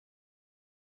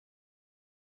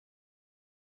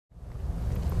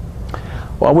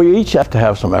Well, we each have to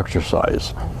have some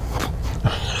exercise.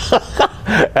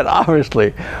 And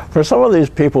obviously, for some of these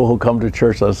people who come to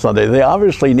church on Sunday, they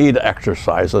obviously need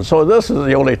exercise. And so this is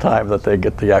the only time that they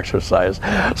get the exercise.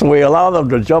 So we allow them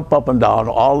to jump up and down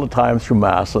all the time through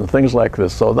Mass and things like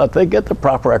this so that they get the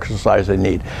proper exercise they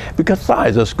need.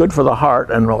 Besides, it's good for the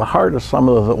heart, and the heart is one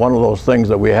of those things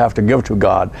that we have to give to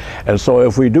God. And so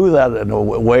if we do that in a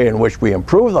way in which we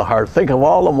improve the heart, think of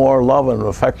all the more love and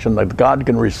affection that God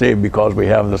can receive because we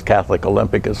have this Catholic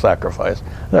Olympic sacrifice.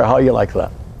 There, how you like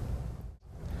that?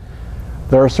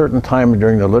 There are certain times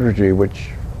during the liturgy which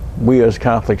we as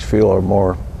Catholics feel are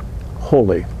more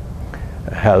holy,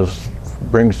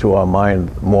 brings to our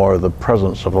mind more the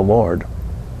presence of the Lord,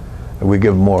 and we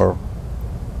give more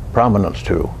prominence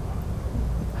to.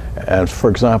 And for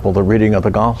example, the reading of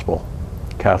the Gospel.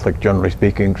 Catholics, generally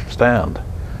speaking, stand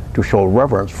to show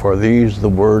reverence for these, the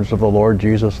words of the Lord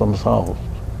Jesus themselves.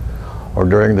 Or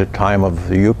during the time of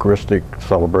the Eucharistic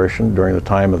celebration, during the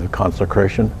time of the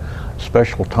consecration,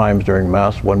 special times during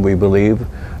Mass when we believe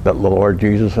that the Lord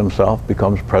Jesus himself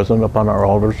becomes present upon our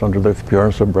altars under the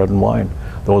appearance of bread and wine.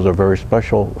 Those are very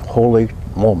special, holy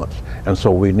moments. And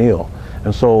so we kneel.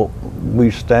 And so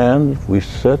we stand, we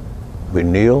sit, we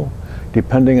kneel,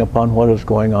 depending upon what is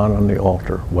going on the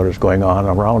altar, what is going on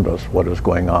around us, what is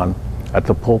going on at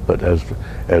the pulpit as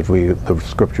the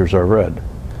scriptures are read.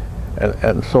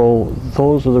 And so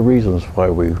those are the reasons why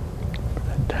we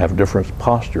have different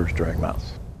postures during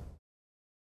Mass.